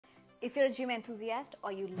If you're a gym enthusiast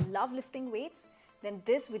or you love lifting weights, then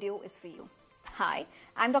this video is for you. Hi,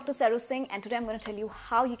 I'm Dr. Saru Singh and today I'm going to tell you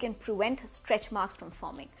how you can prevent stretch marks from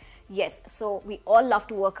forming. Yes, so we all love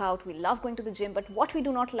to work out, we love going to the gym, but what we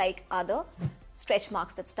do not like are the stretch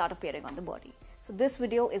marks that start appearing on the body. So this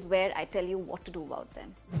video is where I tell you what to do about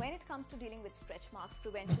them. When it comes to dealing with stretch marks,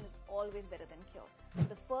 prevention is always better than cure. So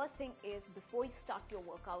the first thing is, before you start your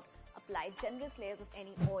workout, apply generous layers of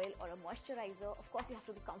any oil or a moisturizer. Of course, you have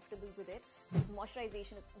to be comfortable with it because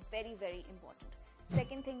moisturization is very, very important.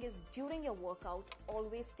 Second thing is, during your workout,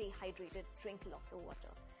 always stay hydrated, drink lots of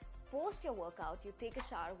water. Post your workout, you take a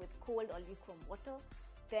shower with cold or lukewarm water.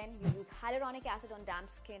 Then you use hyaluronic acid on damp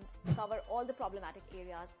skin, cover all the problematic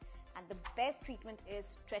areas. And the best treatment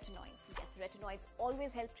is retinoids. Yes, retinoids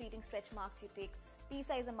always help treating stretch marks. You take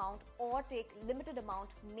pea-size amount or take limited amount,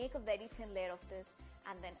 make a very thin layer of this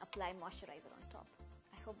and then apply moisturizer on top.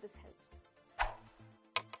 I hope this helps.